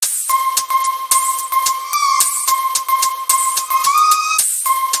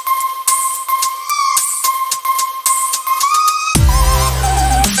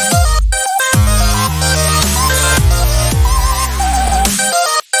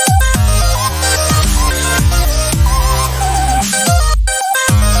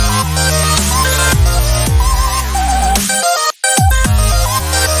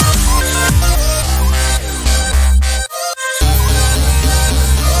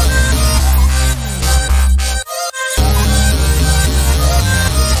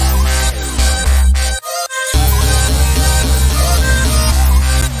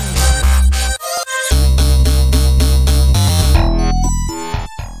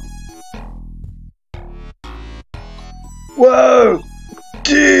Whoa!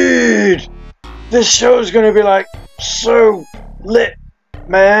 Dude! This show's gonna be like so lit,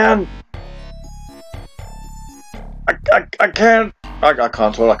 man. I can't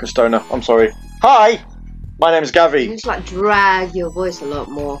talk like a stoner. I'm sorry. Hi! My name's You Gavi. just like drag your voice a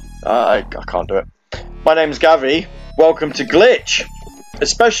lot more. I can't do it. My name's Gavi. Welcome to Glitch, a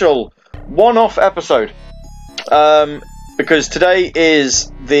special one-off episode. Because today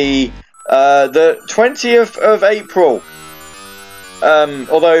is the 20th of April.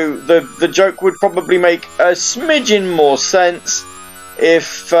 Although the joke would probably make a smidgen more sense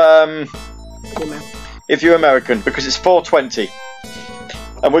if you're American, because it's 420,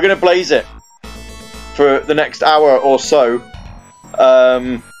 and we're gonna blaze it for the next hour or so.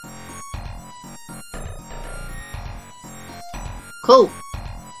 Cool.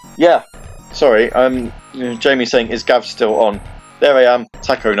 Yeah. Sorry. Jamie's saying, is Gav still on? There I am.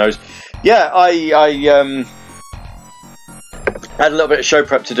 Taco knows. Yeah. I had a little bit of show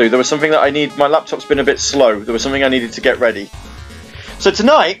prep to do. There was something that I need. My laptop's been a bit slow. There was something I needed to get ready. So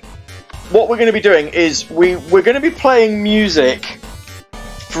tonight, what we're going to be doing is we're going to be playing music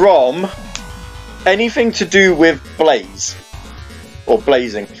from anything to do with Blaze or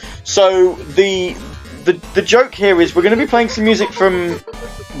blazing. So the joke here is we're going to be playing some music from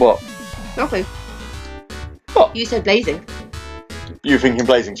what? Nothing. What? You said blazing. You thinking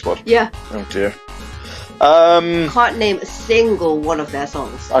Blazing Squad? Yeah. Oh dear. Can't name a single one of their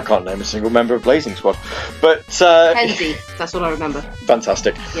songs. I can't name a single member of Blazing Squad, but Kenzie, that's what I remember.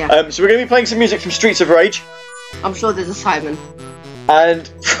 fantastic. Yeah. So we're going to be playing some music from Streets of Rage I'm sure there's a Simon. and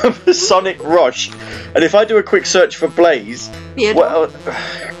from Sonic Rush. And if I do a quick search for Blaze, Theodore? well,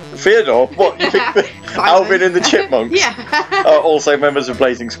 Theodore, what you think? Alvin and the Chipmunks Yeah. are also members of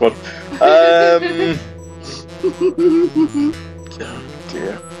Blazing Squad. Oh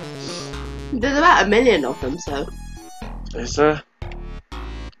dear. There's about 1 million of them, so Is there?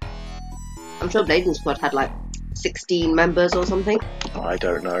 I'm sure Blazing Squad had like 16 members or something. I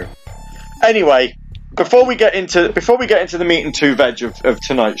don't know. Anyway, before we get into the meat and two veg of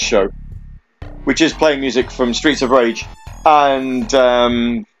tonight's show, which is playing music from Streets of Rage, and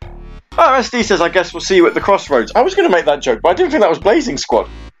SD says, I guess we'll see you at the Crossroads. I was going to make that joke, but I didn't think that was Blazing Squad.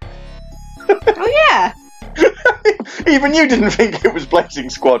 Oh yeah. Even you didn't think it was Blazing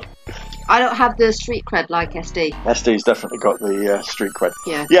Squad. I don't have the street cred like SD. SD's definitely got the street cred.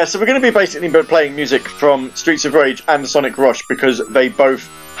 Yeah. Yeah, so we're going to be basically playing music from Streets of Rage and Sonic Rush because they both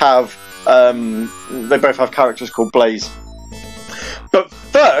have characters called Blaze. But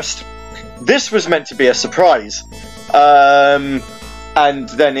first, this was meant to be a surprise, and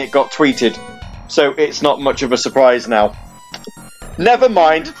then it got tweeted, so it's not much of a surprise now. Never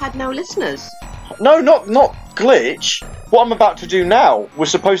mind. We've had no listeners. No, not Glitch. What I'm about to do now was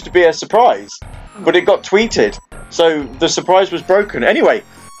supposed to be a surprise, but it got tweeted, so the surprise was broken. Anyway,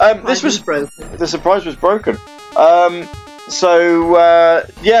 this was broken. The surprise was broken.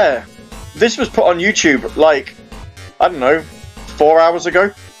 Yeah, this was put on YouTube like, I don't know, 4 hours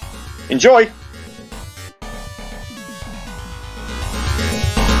ago. Enjoy.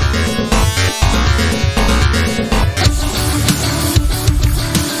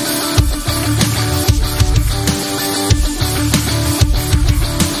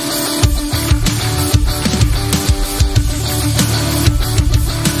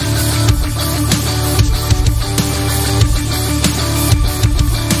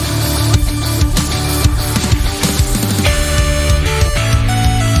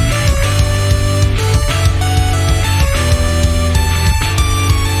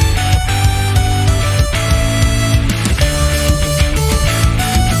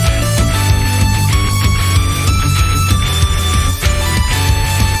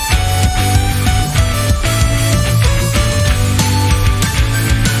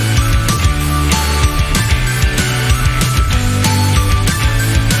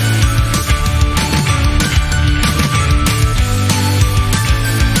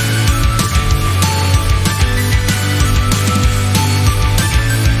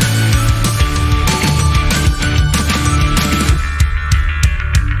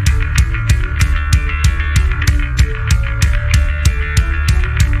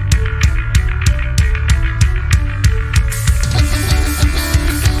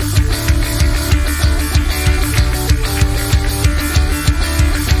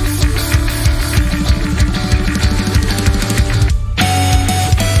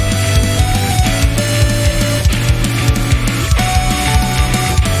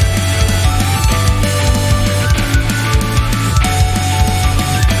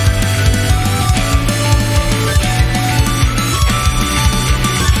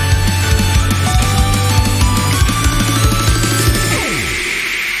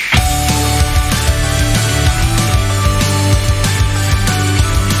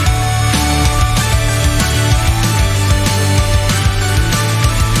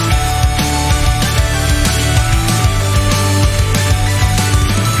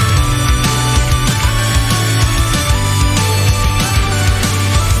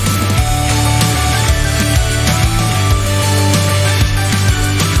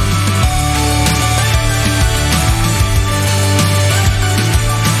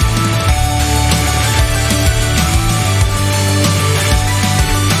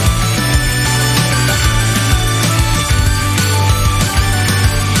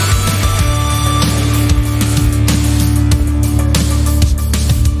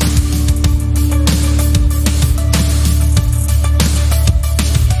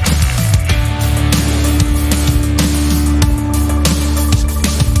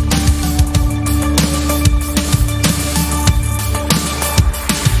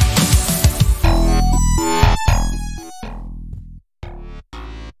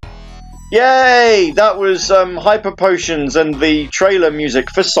 Yay! That was Hyper Potions and the trailer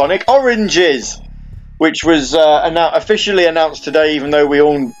music for Sonic Oranges, which was officially announced today, even though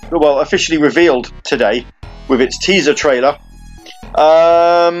officially revealed today with its teaser trailer.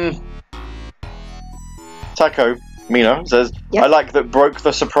 Taco Mina says, Yep. I like that broke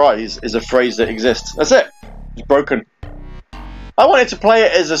the surprise is a phrase that exists. That's it. It's broken. I wanted to play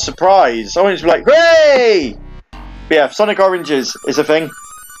it as a surprise. I wanted to be like, hooray! But yeah, Sonic Oranges is a thing.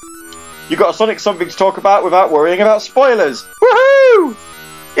 You got a Sonic something to talk about without worrying about spoilers. Woohoo!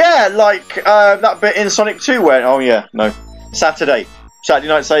 Yeah, like that bit in Sonic 2 where... Oh yeah, no. Saturday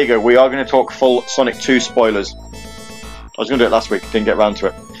Night Sega, we are going to talk full Sonic 2 spoilers. I was going to do it last week, didn't get around to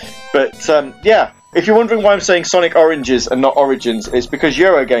it. But yeah, if you're wondering why I'm saying Sonic Oranges and not Origins, it's because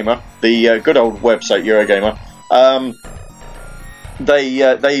Eurogamer, the good old website Eurogamer,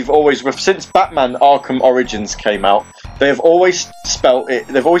 they've always, since Batman Arkham Origins came out, they've always spelt it,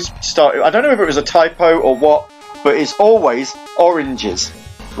 they've always started, I don't know if it was a typo or what, but it's always Oranges,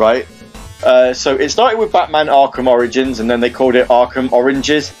 right? So it started with Batman Arkham Origins, and then they called it Arkham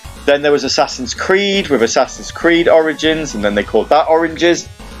Oranges. Then there was Assassin's Creed with Assassin's Creed Origins, and then they called that Oranges,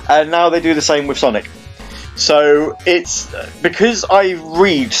 and now they do the same with Sonic. So it's because I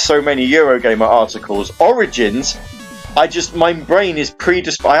read so many Eurogamer articles, Origins, my brain is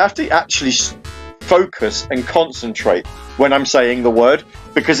predisposed. I have to actually focus and concentrate when I'm saying the word,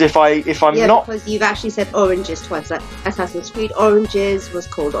 because if I'm not, because you've actually said Oranges twice. Like Assassin's Creed Oranges was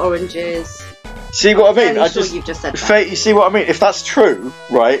called Oranges. See what I mean? You've just said that. You see what I mean? If that's true,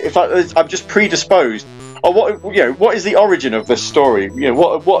 right? I'm just predisposed. Or what is the origin of this story?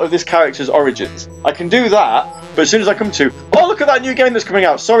 What are this character's origins? I can do that, but as soon as I come to, oh, look at that new game that's coming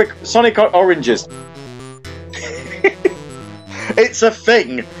out, Sonic Oranges. It's a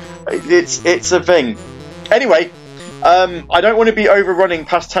thing. It's a thing. Anyway, I don't want to be overrunning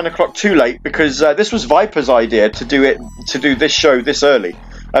past 10 o'clock too late, because this was Viper's idea to do this show this early.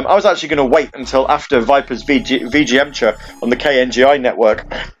 I was actually going to wait until after Viper's VGM on the KNGI network,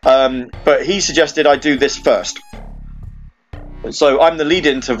 but he suggested I do this first. So I'm the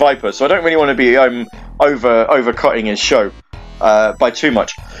lead-in to Viper, so I don't really want to be overcutting his show by too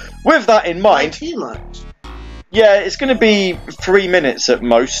much. With that in mind... By too much? Yeah, it's going to be 3 minutes at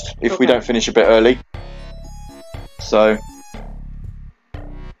most if we don't finish a bit early. So...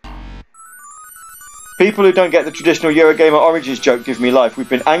 People who don't get the traditional Eurogamer Origins joke give me life. We've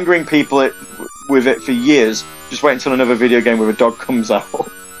been angering people with it for years. Just wait until another video game with a dog comes out.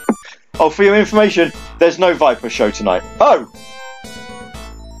 Oh, for your information, there's no Viper show tonight. Oh!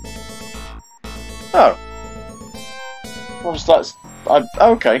 What was that?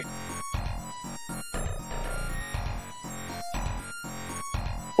 Okay.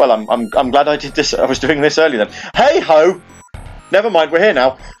 Well, I'm glad I did this. I was doing this early then. Hey ho! Never mind, we're here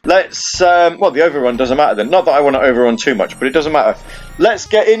now. Let's, well, the overrun doesn't matter then. Not that I want to overrun too much, but it doesn't matter. Let's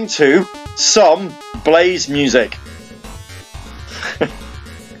get into some Blaze music.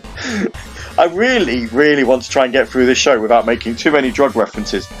 I really, really want to try and get through this show without making too many drug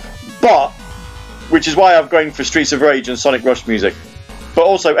references. Which is why I'm going for Streets of Rage and Sonic Rush music. But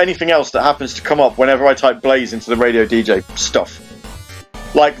also anything else that happens to come up whenever I type Blaze into the radio DJ stuff.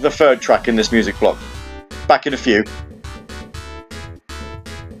 Like the third track in this music block. Back in a few.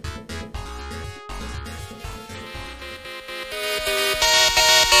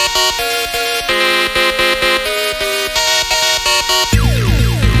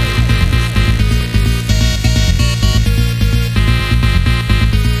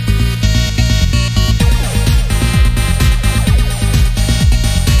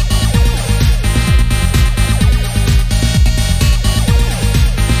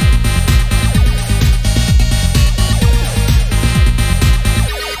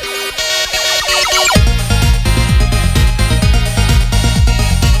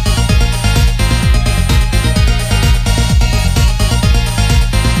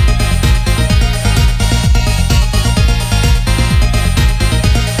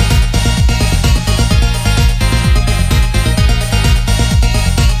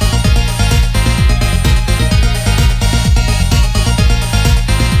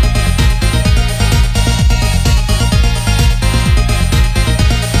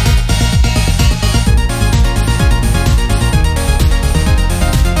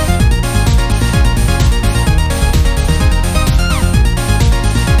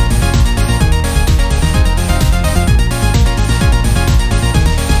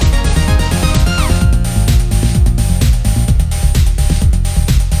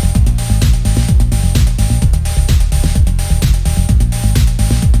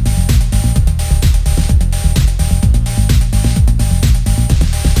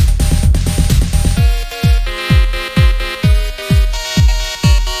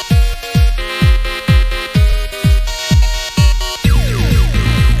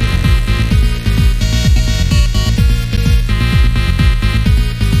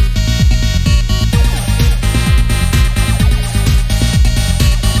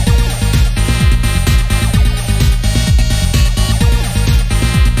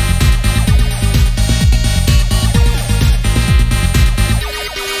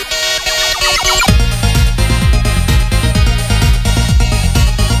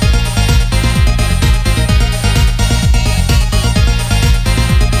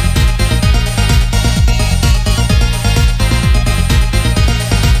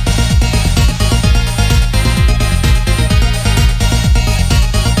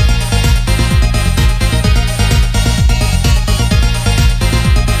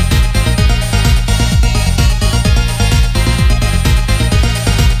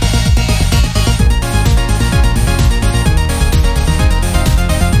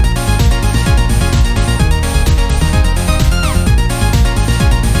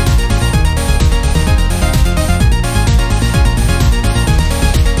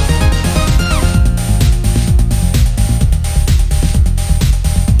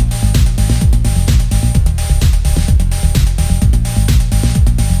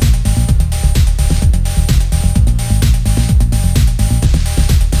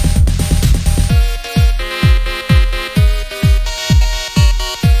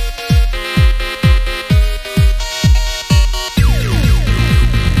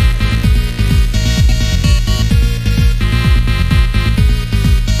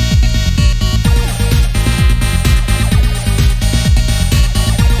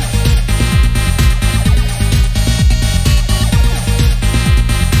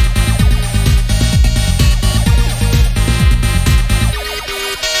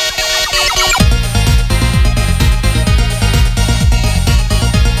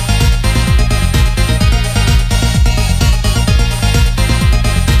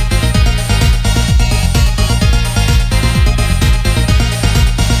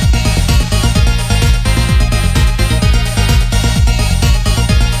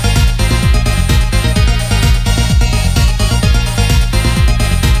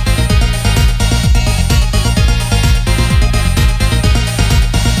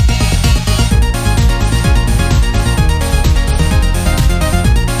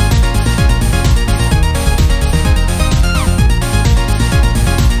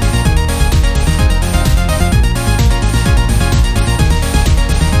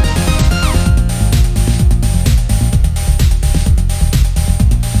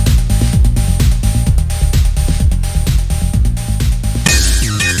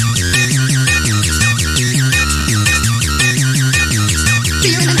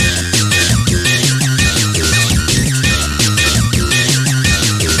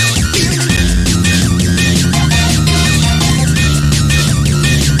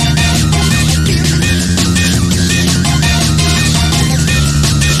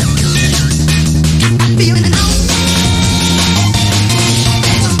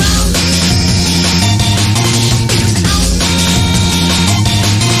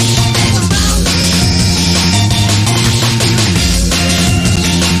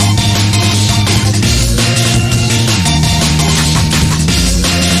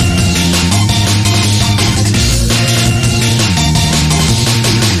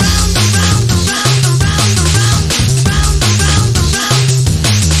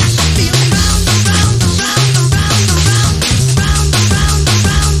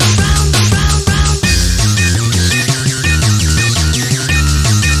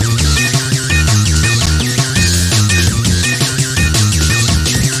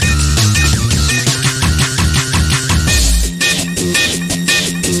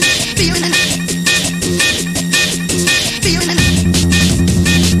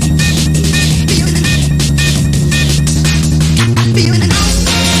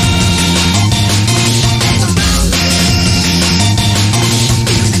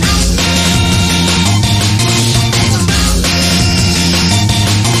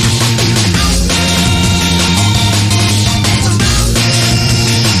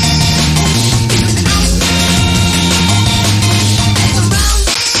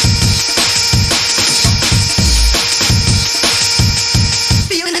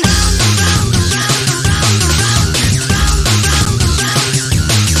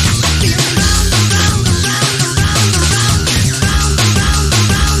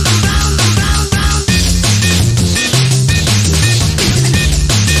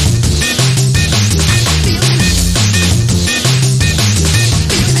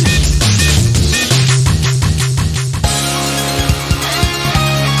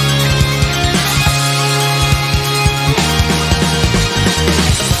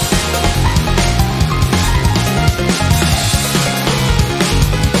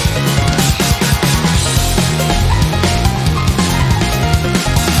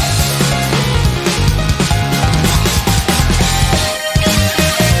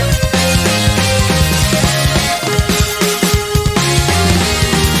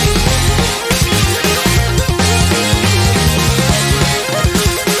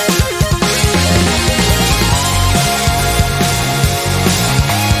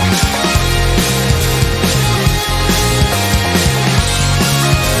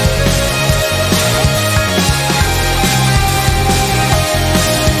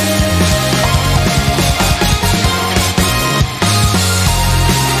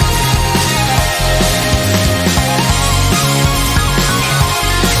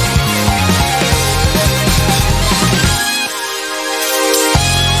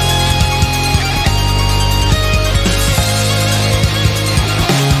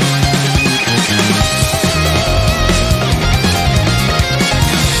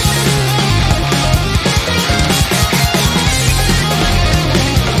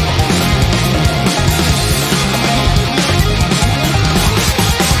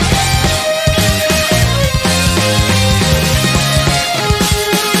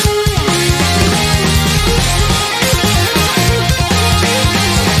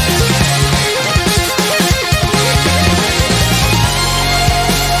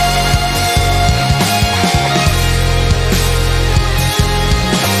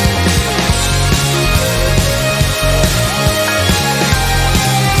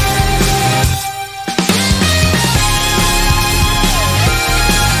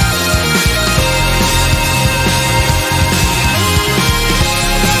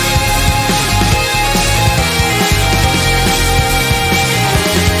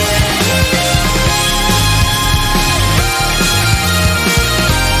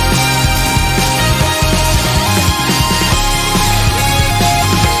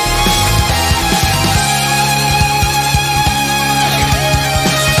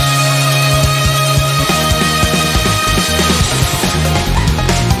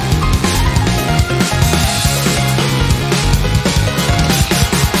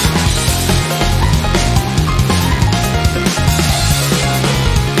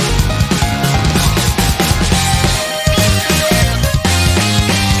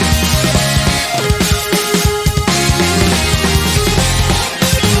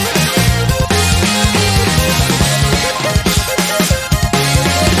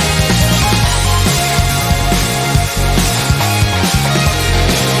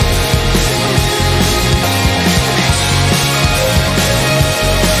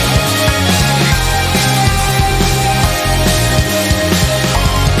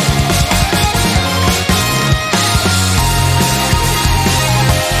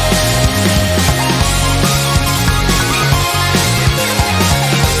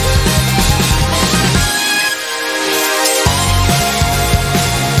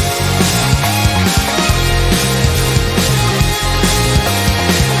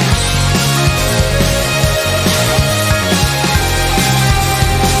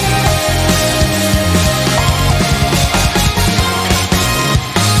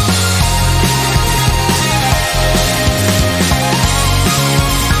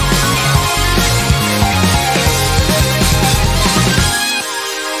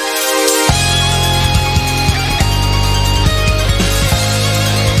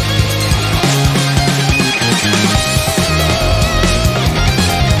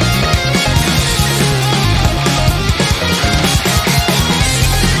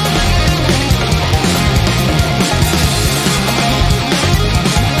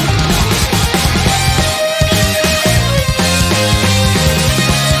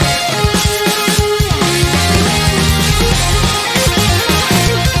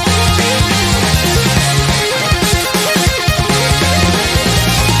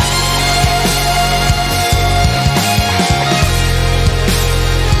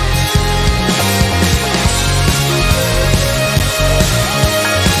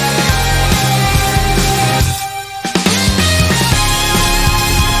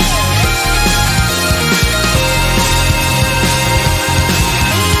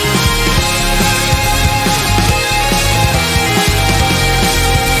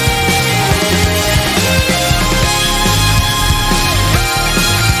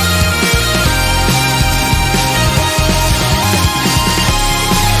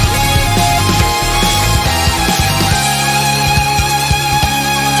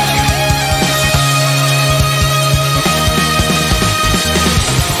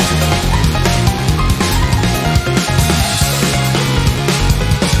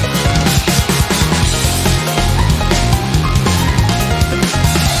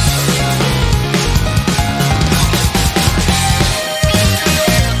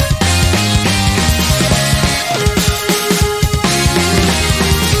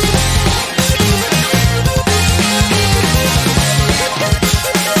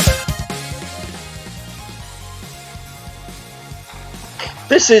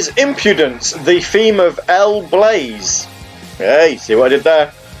 This is Impudence, the theme of El Blaze. Hey, see what I did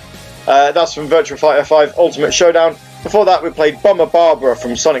there? That's from Virtua Fighter 5 Ultimate Showdown. Before that, we played Bomber Barbara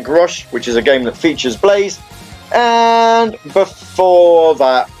from Sonic Rush, which is a game that features Blaze. And before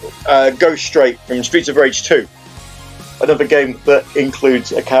that, Go Straight from Streets of Rage 2. Another game that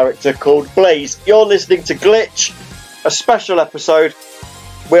includes a character called Blaze. You're listening to Glitch, a special episode.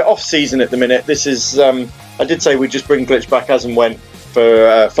 We're off season at the minute. This is, I did say we'd just bring Glitch back as and when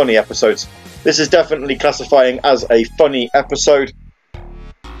for funny episodes. This is definitely classifying as a funny episode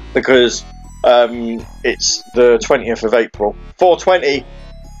because it's the 20th of April. 420.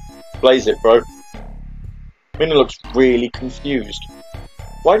 Blaze it, bro. Mina looks really confused.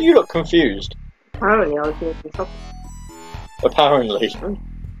 Why do you look confused? Apparently, I was doing some shopping. Apparently.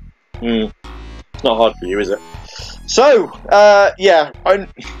 It's not hard for you, is it? So, yeah,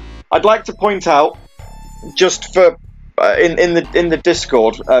 I'd like to point out, just for in the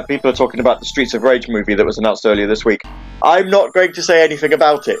Discord, people are talking about the Streets of Rage movie that was announced earlier this week. I'm not going to say anything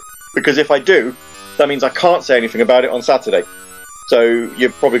about it, because if I do, that means I can't say anything about it on Saturday. So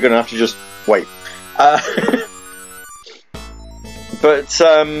you're probably going to have to just wait. But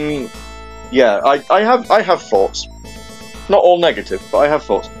yeah, I have thoughts. Not all negative, but I have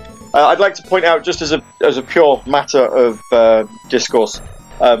thoughts. I'd like to point out, just as a pure matter of discourse,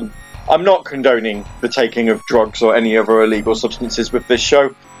 I'm not condoning the taking of drugs or any other illegal substances with this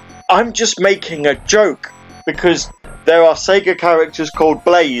show. I'm just making a joke, because there are Sega characters called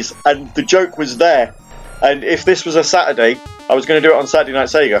Blaze, and the joke was there. And if this was a Saturday, I was going to do it on Saturday Night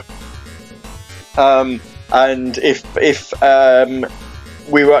Sega. And if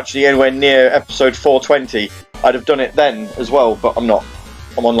we were actually anywhere near episode 420, I'd have done it then as well, but I'm not.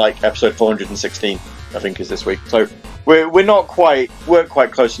 I'm on like episode 416, I think, is this week. So weren't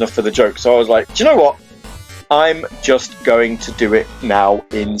quite close enough for the joke. So I was like, do you know what? I'm just going to do it now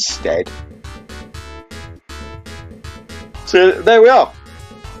instead. So there we are.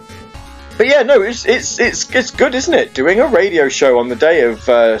 But yeah, no, it's good, isn't it? Doing a radio show on the day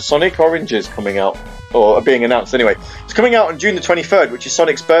of Sonic Oranges coming out, or being announced anyway. It's coming out on June the 23rd, which is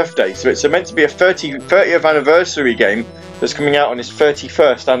Sonic's birthday. So it's meant to be a 30th anniversary game that's coming out on his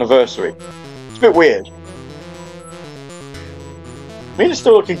 31st anniversary. It's a bit weird. Mina's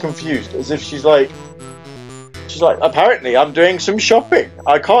still looking confused, as if she's like, apparently I'm doing some shopping.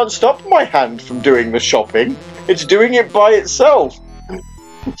 I can't stop my hand from doing the shopping. It's doing it by itself.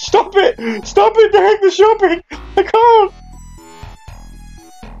 Stop it! Stop it doing the shopping! I can't!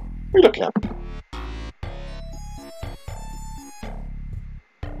 What are you looking at?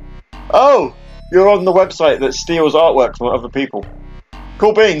 Oh! You're on the website that steals artwork from other people.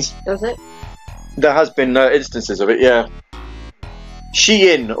 Cool beans. Does it? There has been instances of it, yeah.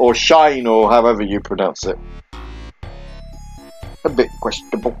 Shein, or Shine, or however you pronounce it. A bit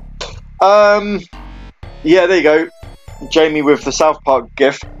questionable. Yeah, there you go. Jamie with the South Park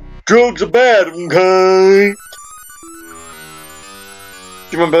gif. Drugs are bad, okay?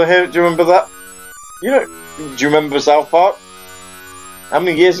 Do you remember him? Do you remember that? Do you remember South Park? How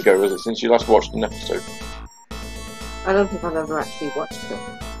many years ago was it since you last watched an episode? I don't think I've ever actually watched it.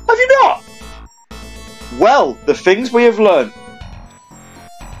 Have you not? Well, the things we have learned.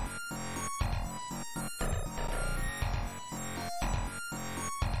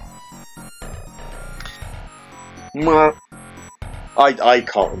 I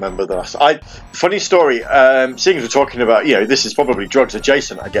can't remember that. Funny story, seeing as we're talking about, this is probably drugs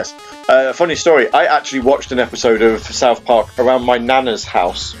adjacent, I guess. Funny story, I actually watched an episode of South Park around my nana's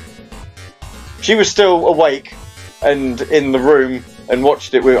house. She was still awake and in the room and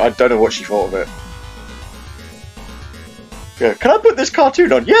watched it with, I don't know what she thought of it. Yeah, can I put this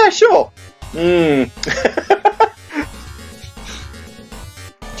cartoon on? Yeah, sure.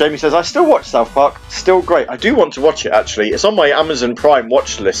 Jamie says, I still watch South Park. Still great. I do want to watch it, actually. It's on my Amazon Prime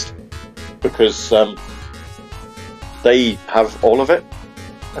watch list. Because they have all of it,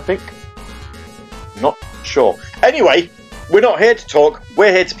 I think. Not sure. Anyway, we're not here to talk.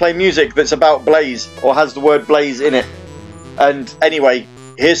 We're here to play music that's about Blaze, or has the word Blaze in it. And anyway,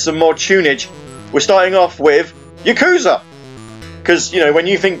 here's some more tunage. We're starting off with Yakuza. Because, when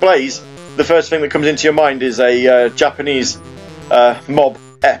you think Blaze, the first thing that comes into your mind is a Japanese mob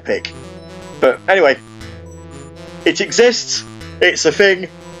epic. But anyway, it exists, it's a thing,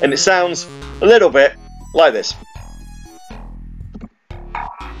 and it sounds a little bit like this.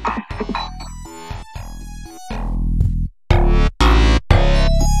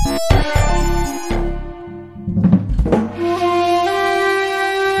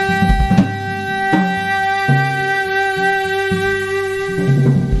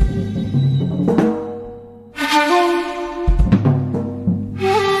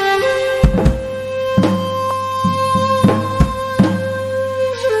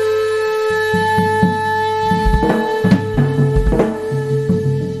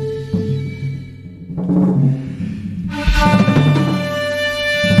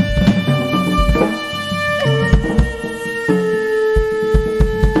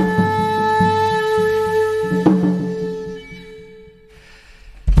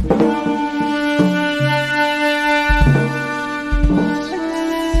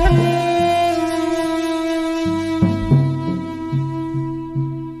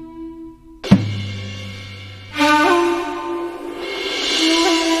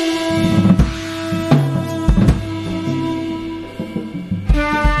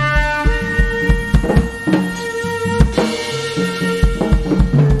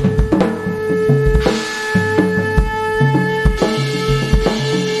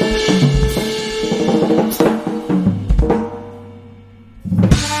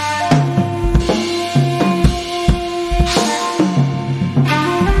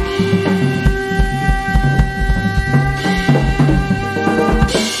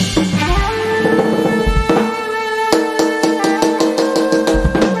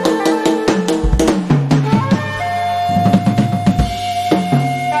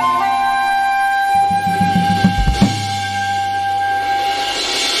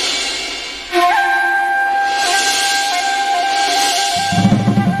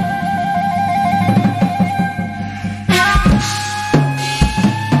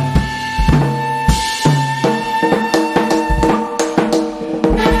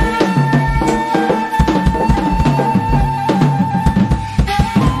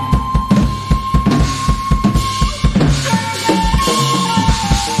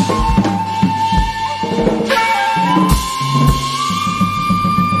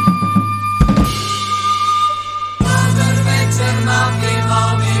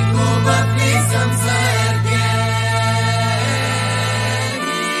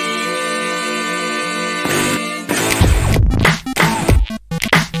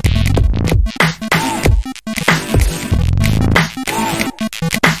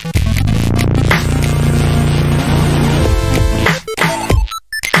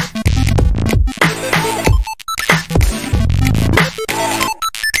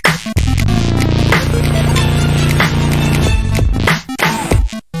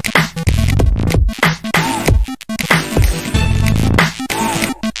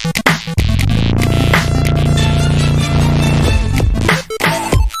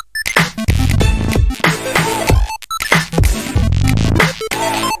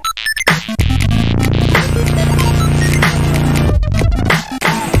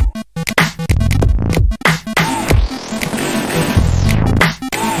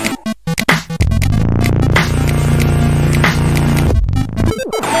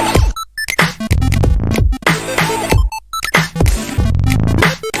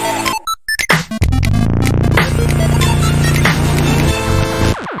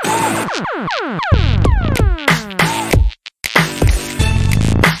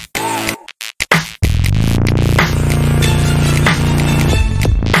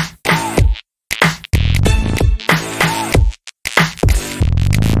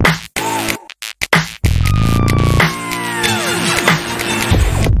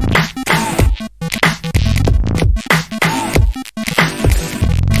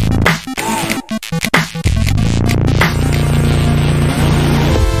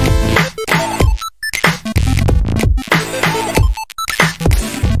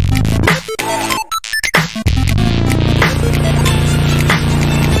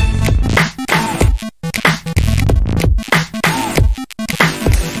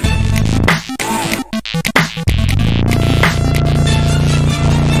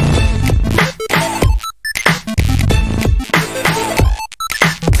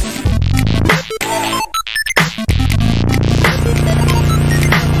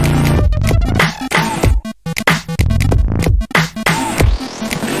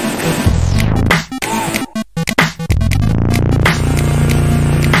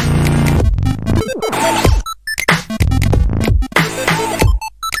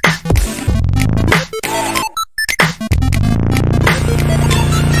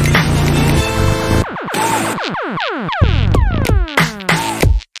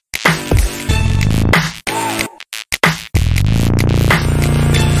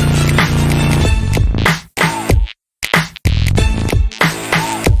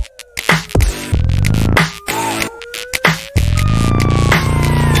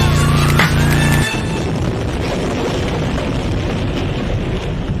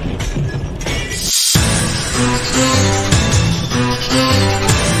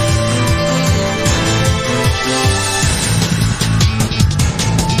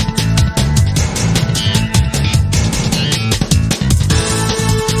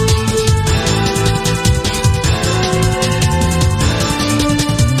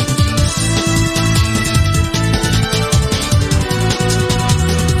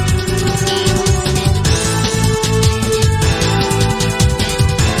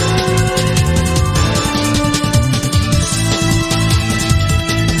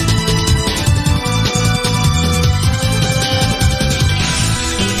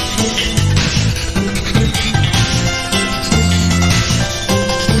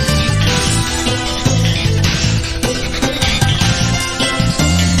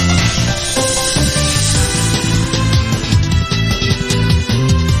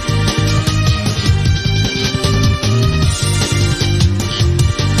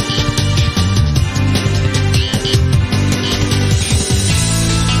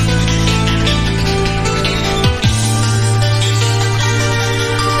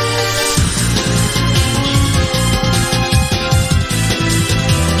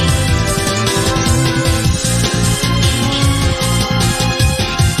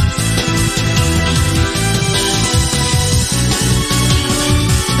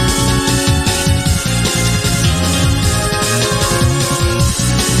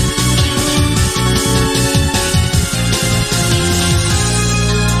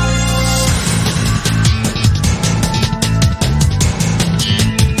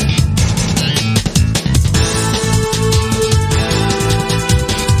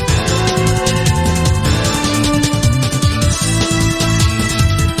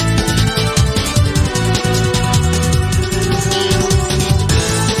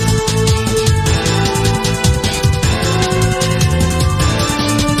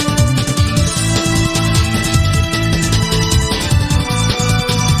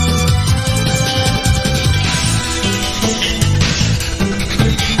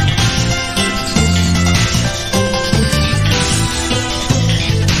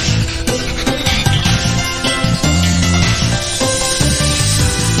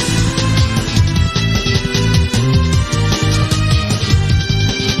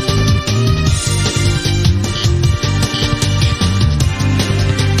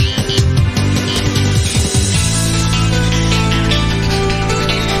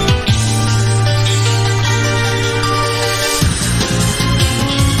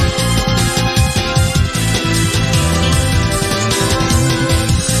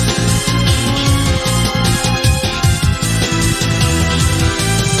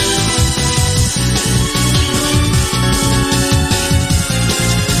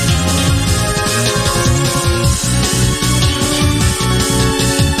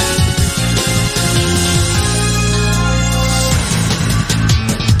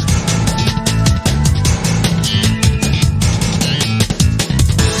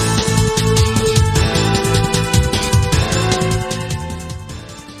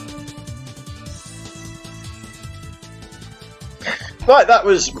 Right, that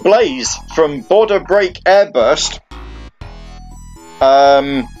was Blaze from Border Break Airburst.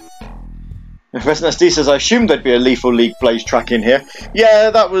 Professor SD says, I assumed there'd be a Lethal League Blaze track in here. Yeah,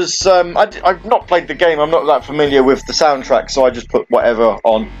 that was... I've not played the game, I'm not that familiar with the soundtrack, so I just put whatever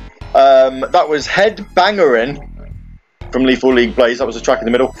on. That was Headbangerin from Lethal League Blaze, that was a track in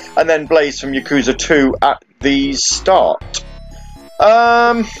the middle. And then Blaze from Yakuza 2 at the start.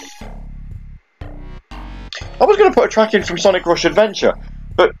 I was going to put a track in from Sonic Rush Adventure,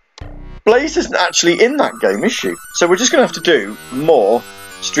 but Blaze isn't actually in that game, is she? So we're just going to have to do more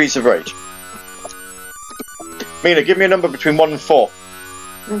Streets of Rage. Mina, give me a number between 1 and 4.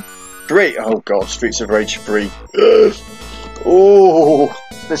 3. Oh god, Streets of Rage 3. Oh,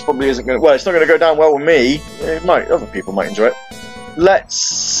 this probably isn't going to... Well, it's not going to go down well with me. It might. Other people might enjoy it. Let's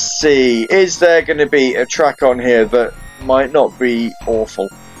see. Is there going to be a track on here that might not be awful?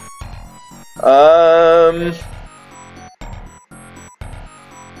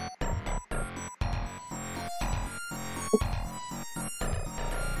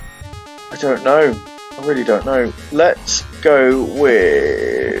 I don't know. I really don't know. Let's go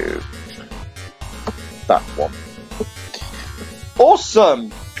with that one.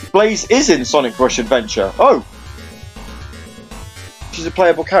 Awesome! Blaze is in Sonic Rush Adventure. Oh! She's a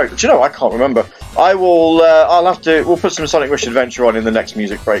playable character. Do you know, I can't remember. I will, we'll put some Sonic Rush Adventure on in the next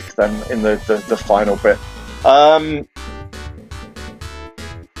music break then, in the final bit.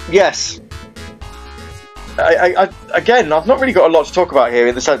 Yes. Again, I've not really got a lot to talk about here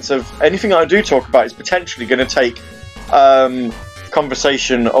in the sense of anything I do talk about is potentially going to take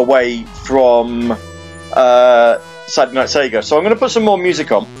conversation away from Saturday Night Sega. So I'm going to put some more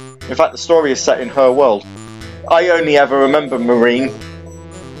music on. In fact, the story is set in her world. I only ever remember Marine.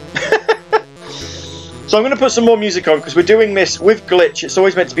 So I'm going to put some more music on because we're doing this with Glitch. It's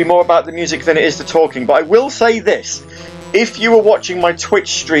always meant to be more about the music than it is the talking. But I will say this. If you were watching my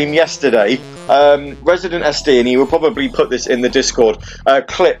Twitch stream yesterday, Resident SD, and he will probably put this in the Discord,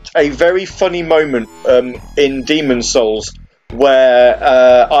 clipped a very funny moment in Demon's Souls where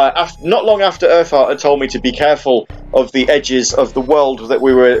not long after Earthheart had told me to be careful of the edges of the world that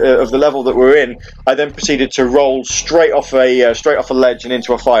we were of the level that we were in, I then proceeded to roll straight off a ledge and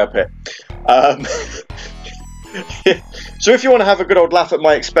into a fire pit. So if you want to have a good old laugh at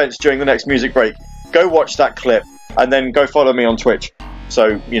my expense during the next music break, go watch that clip and then go follow me on Twitch.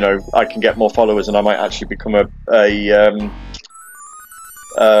 So you know I can get more followers and I might actually become a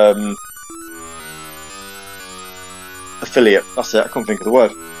affiliate. That's it. I can't think of the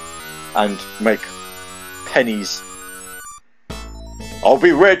word. And make pennies. I'll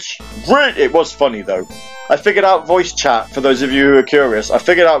be rich. It was funny though. I figured out voice chat. For those of you who are curious, I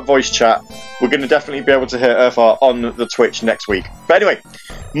figured out voice chat. We're going to definitely be able to hear Earthart on the Twitch next week. But anyway,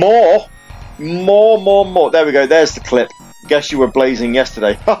 more. There we go. There's the clip. Guess you were blazing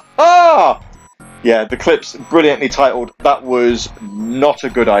yesterday. Ha ha! Yeah, the clip's brilliantly titled. That was not a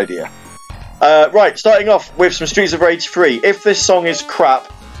good idea. Right, starting off with some Streets of Rage 3. If this song is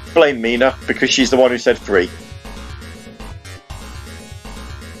crap, blame Mina, because she's the one who said 3.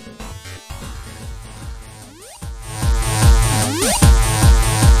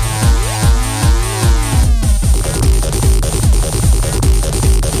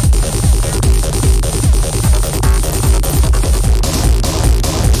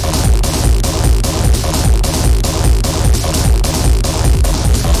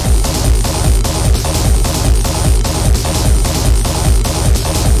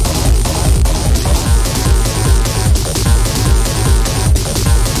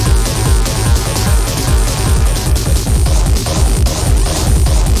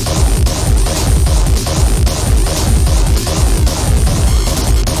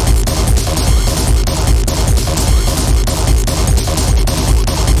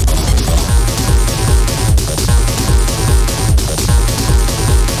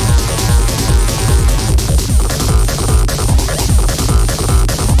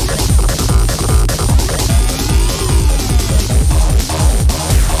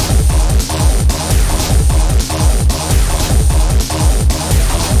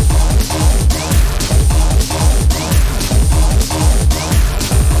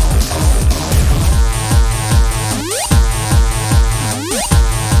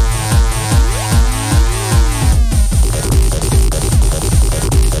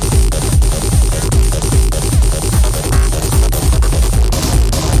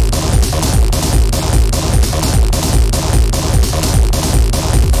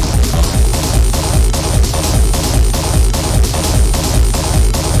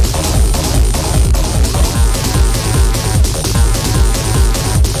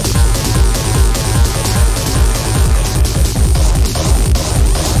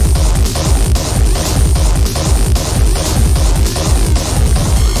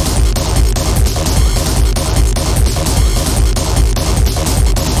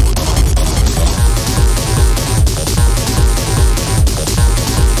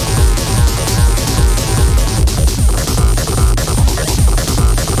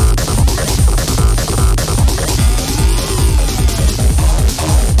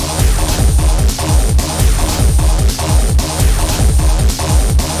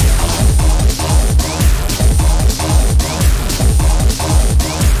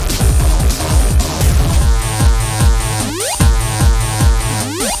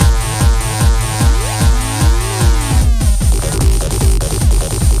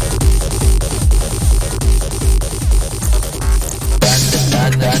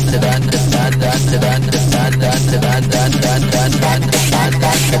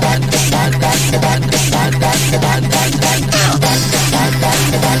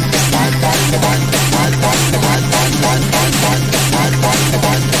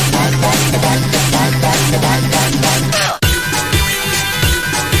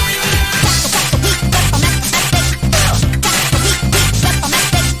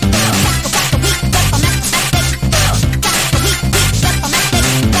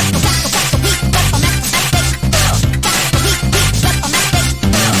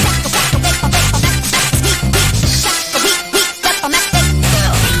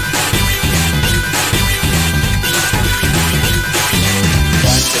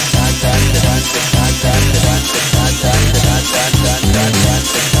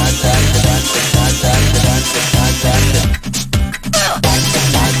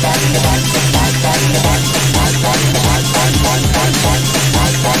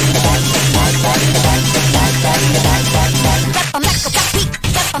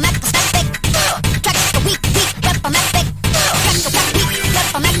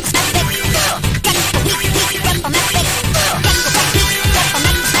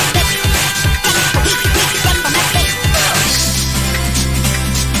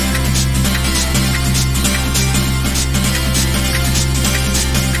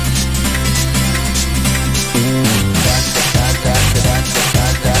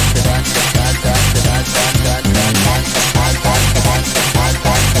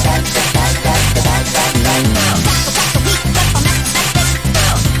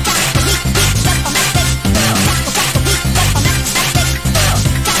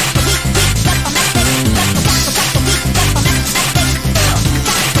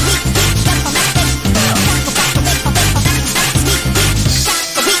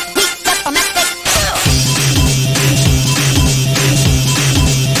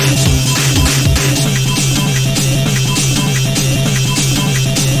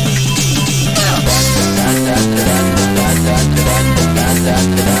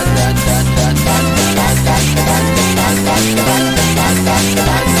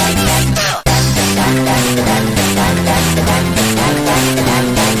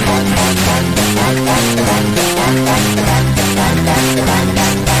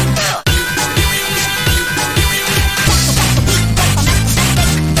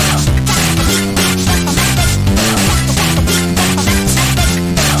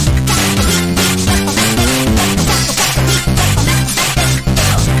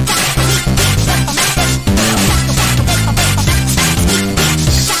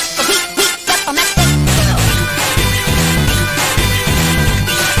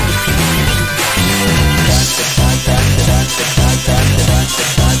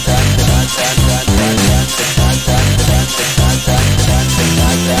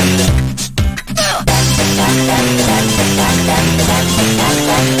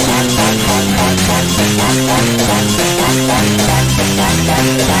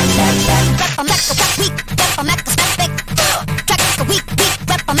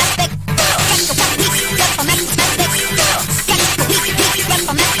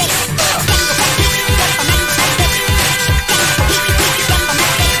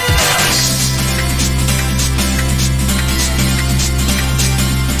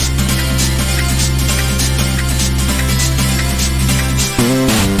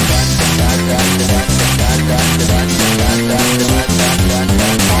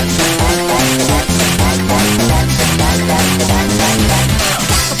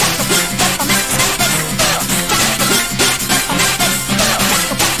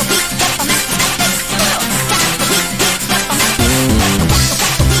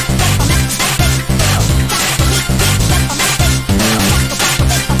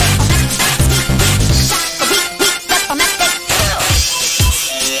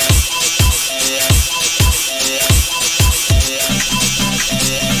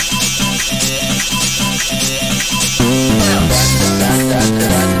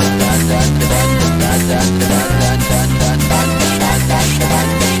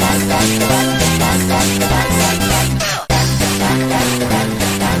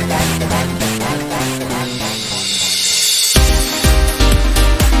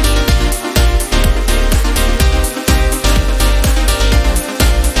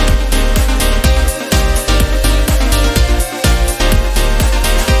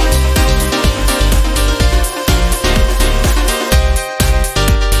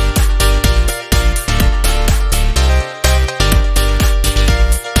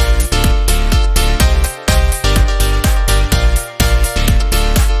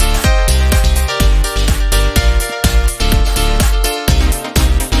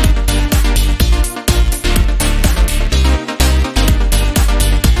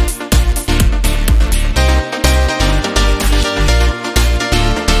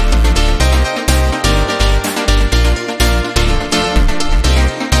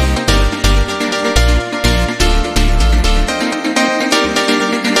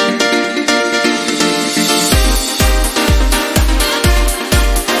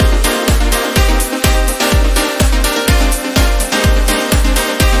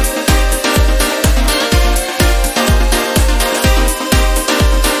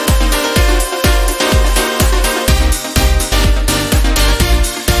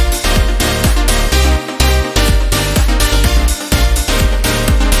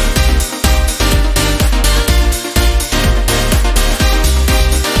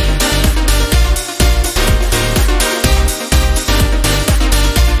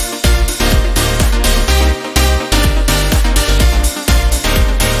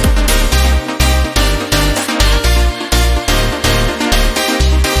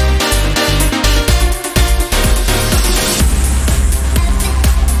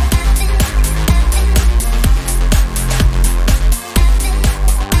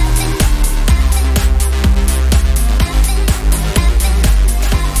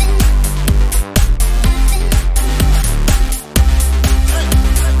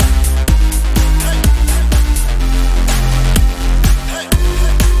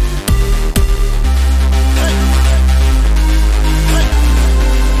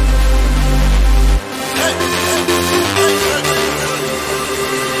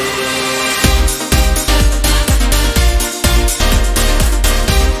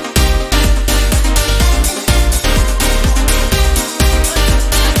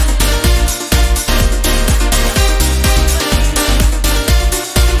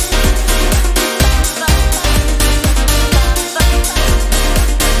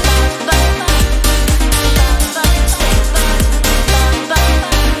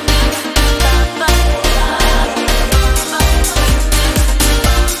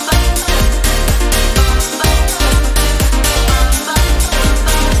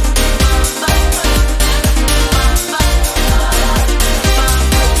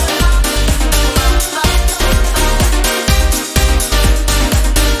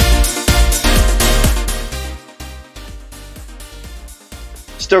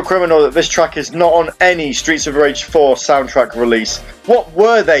 Still criminal that this track is not on any Streets of Rage 4 soundtrack release. What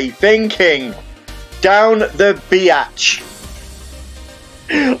were they thinking? Down the Biatch.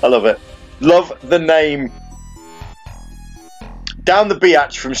 I love it. Love the name. Down the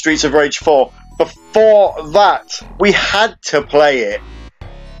Biatch from Streets of Rage 4. Before that, we had to play it.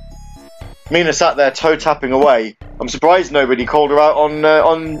 Mina sat there toe tapping away. I'm surprised nobody called her out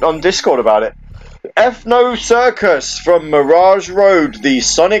on Discord about it. Ethno Circus from Mirage Road, the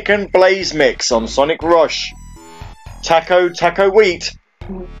Sonic and Blaze mix on Sonic Rush. Taco Wheat,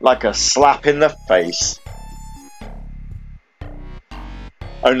 like a slap in the face.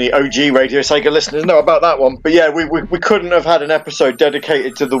 Only OG Radio Sega listeners know about that one. But yeah, we couldn't have had an episode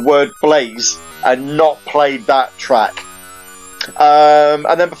dedicated to the word Blaze and not played that track.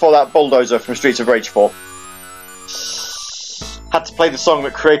 And then before that, Bulldozer from Streets of Rage 4. Had to play the song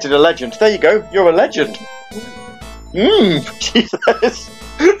that created a legend. There you go, you're a legend. Jesus.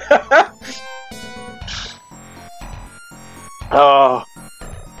 Oh.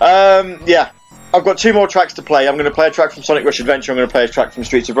 Yeah. I've got 2 more tracks to play. I'm going to play a track from Sonic Rush Adventure. I'm going to play a track from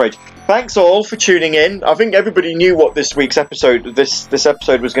Streets of Rage. Thanks all for tuning in. I think everybody knew what this week's episode, this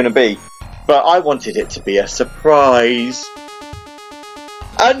episode was going to be, but I wanted it to be a surprise,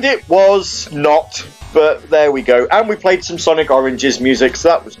 and it was not. But there we go. And we played some Sonic Oranges music, so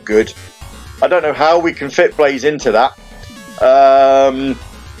that was good. I don't know how we can fit Blaze into that. I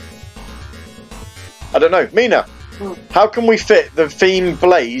don't know, Mina. How can we fit the theme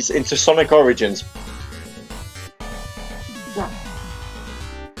Blaze into Sonic Origins?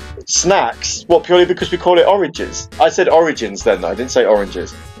 Snacks? What, purely because we call it Origins? I said Origins then, though. I didn't say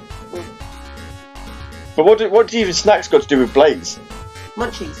Oranges. But what do even snacks got to do with Blaze?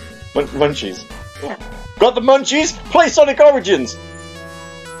 Munchies. Munchies? Yeah. Got the munchies? Play Sonic Origins!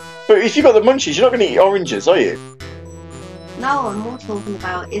 But if you got the munchies, you're not going to eat oranges, are you? No, I'm more talking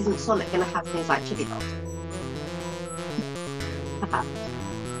about, isn't Sonic going to have things like chili dogs?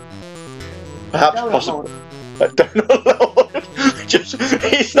 Perhaps possibly. Donut Lord.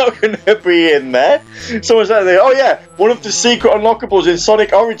 He's not going to be in there. Someone said, "Oh yeah, one of the secret unlockables in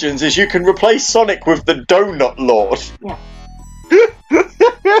Sonic Origins is you can replace Sonic with the Donut Lord." Yeah.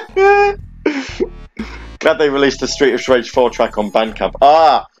 Glad they released the Street of Rage 4 track on Bandcamp.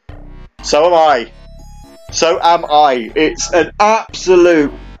 Ah, so am I. So am I. It's an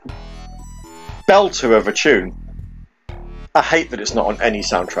absolute belter of a tune. I hate that it's not on any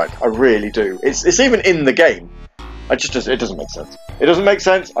soundtrack. I really do. It's even in the game. It doesn't make sense. It doesn't make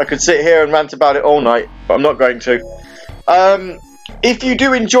sense. I could sit here and rant about it all night, but I'm not going to. If you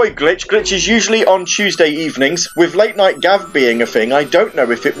do enjoy Glitch is usually on Tuesday evenings. With Late Night Gav being a thing, I don't know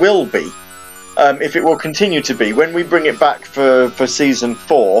if it will be. If it will continue to be. When we bring it back for Season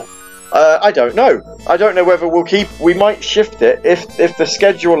 4, I don't know. I don't know whether we might shift it, if the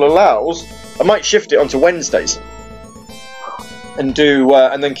schedule allows. I might shift it onto Wednesdays. And do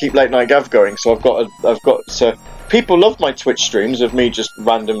and then keep Late Night Gav going. So I've got people love my Twitch streams of me just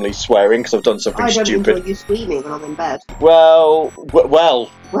randomly swearing because I've done something stupid. I don't enjoy you screaming when I'm in bed. Well.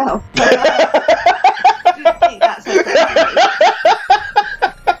 That's okay.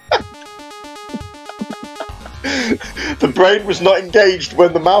 The brain was not engaged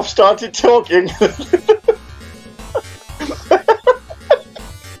when the mouth started talking.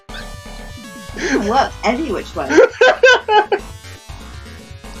 It works any which way.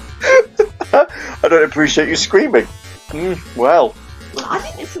 I don't appreciate you screaming. Well, I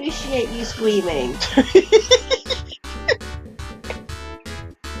didn't appreciate you screaming.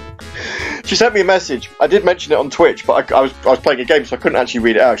 She sent me a message. I did mention it on Twitch, but I was playing a game, so I couldn't actually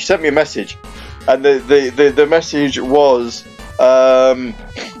read it out. She sent me a message, and the message was,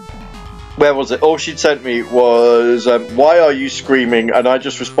 where was it? All she'd sent me was, "Why are you screaming?" And I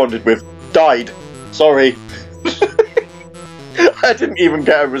just responded with, "Died. Sorry." I didn't even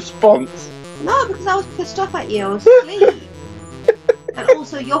get a response. No, because I was pissed off at you. I was asleep. And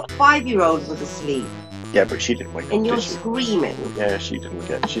also, your 5-year-old was asleep. Yeah, but she didn't wake up. And you're did she? screaming. Yeah, she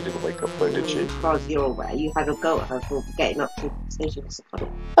didn't wake up though, did she? As far as you're aware, you had a go at her for getting up to say she was a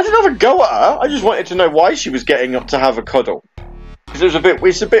cuddle. I didn't have a go at her. I just wanted to know why she was getting up to have a cuddle. Because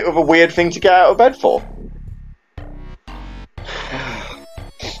it's a bit of a weird thing to get out of bed for.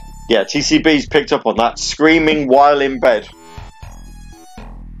 Yeah, TCB's picked up on that. Screaming while in bed.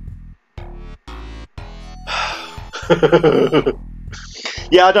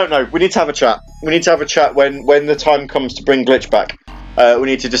 Yeah, I don't know. We need to have a chat. We need to have a chat when the time comes to bring Glitch back. We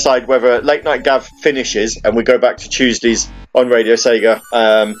need to decide whether Late Night Gav finishes and we go back to Tuesdays on Radio Sega,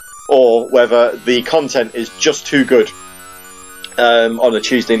 or whether the content is just too good on a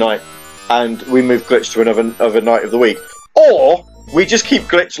Tuesday night and we move Glitch to another night of the week. Or we just keep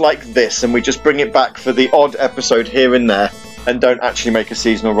Glitch like this and we just bring it back for the odd episode here and there and don't actually make a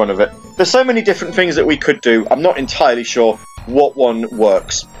seasonal run of it. There's so many different things that we could do. I'm not entirely sure what one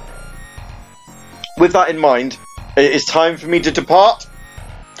works. With that in mind, it is time for me to depart.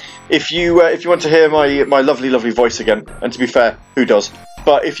 If you want to hear my lovely voice again, and to be fair, who does?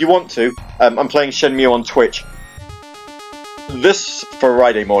 But if you want to, I'm playing Shenmue on Twitch this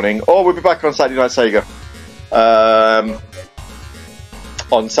Friday morning, or we'll be back on Saturday Night Sega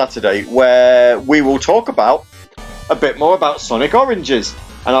on Saturday, where we will talk about a bit more about Sonic Oranges,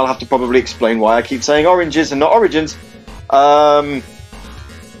 and I'll have to probably explain why I keep saying Oranges and not Origins.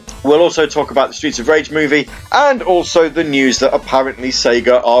 We'll also talk about the Streets of Rage movie, and also the news that apparently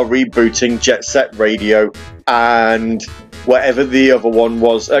Sega are rebooting Jet Set Radio and whatever the other one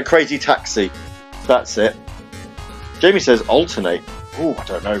was, Crazy Taxi. That's it. Jamie says alternate. Oh, I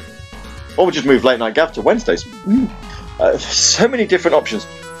don't know. Or we'll just move Late Night Gav to Wednesdays. So many different options.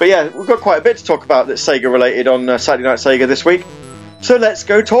 But yeah, we've got quite a bit to talk about that's Sega related on Saturday Night Sega this week. So let's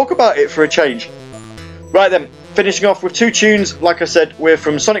go talk about it for a change. Right then, finishing off with 2 tunes. Like I said, we're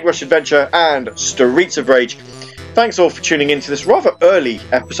from Sonic Rush Adventure and Streets of Rage. Thanks all for tuning into this rather early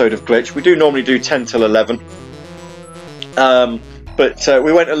episode of Glitch. We do normally do 10 till 11. But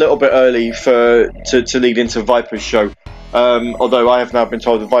we went a little bit early to lead into Viper's show. Although I have now been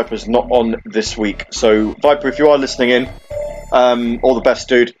told that Viper's not on this week. So Viper, if you are listening in, all the best,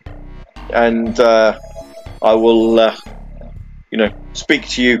 dude. And I will, speak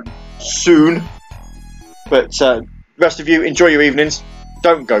to you soon. But rest of you, enjoy your evenings.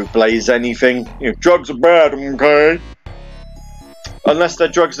 Don't go blaze anything. Drugs are bad, okay? Unless they're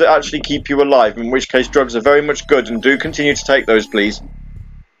drugs that actually keep you alive, in which case drugs are very much good, and do continue to take those, please.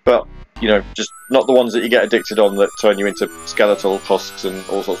 But, just not the ones that you get addicted on that turn you into skeletal husks and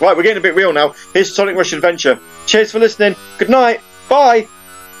all sorts. Right, we're getting a bit real now. Here's Sonic Rush Adventure. Cheers for listening. Good night. Bye.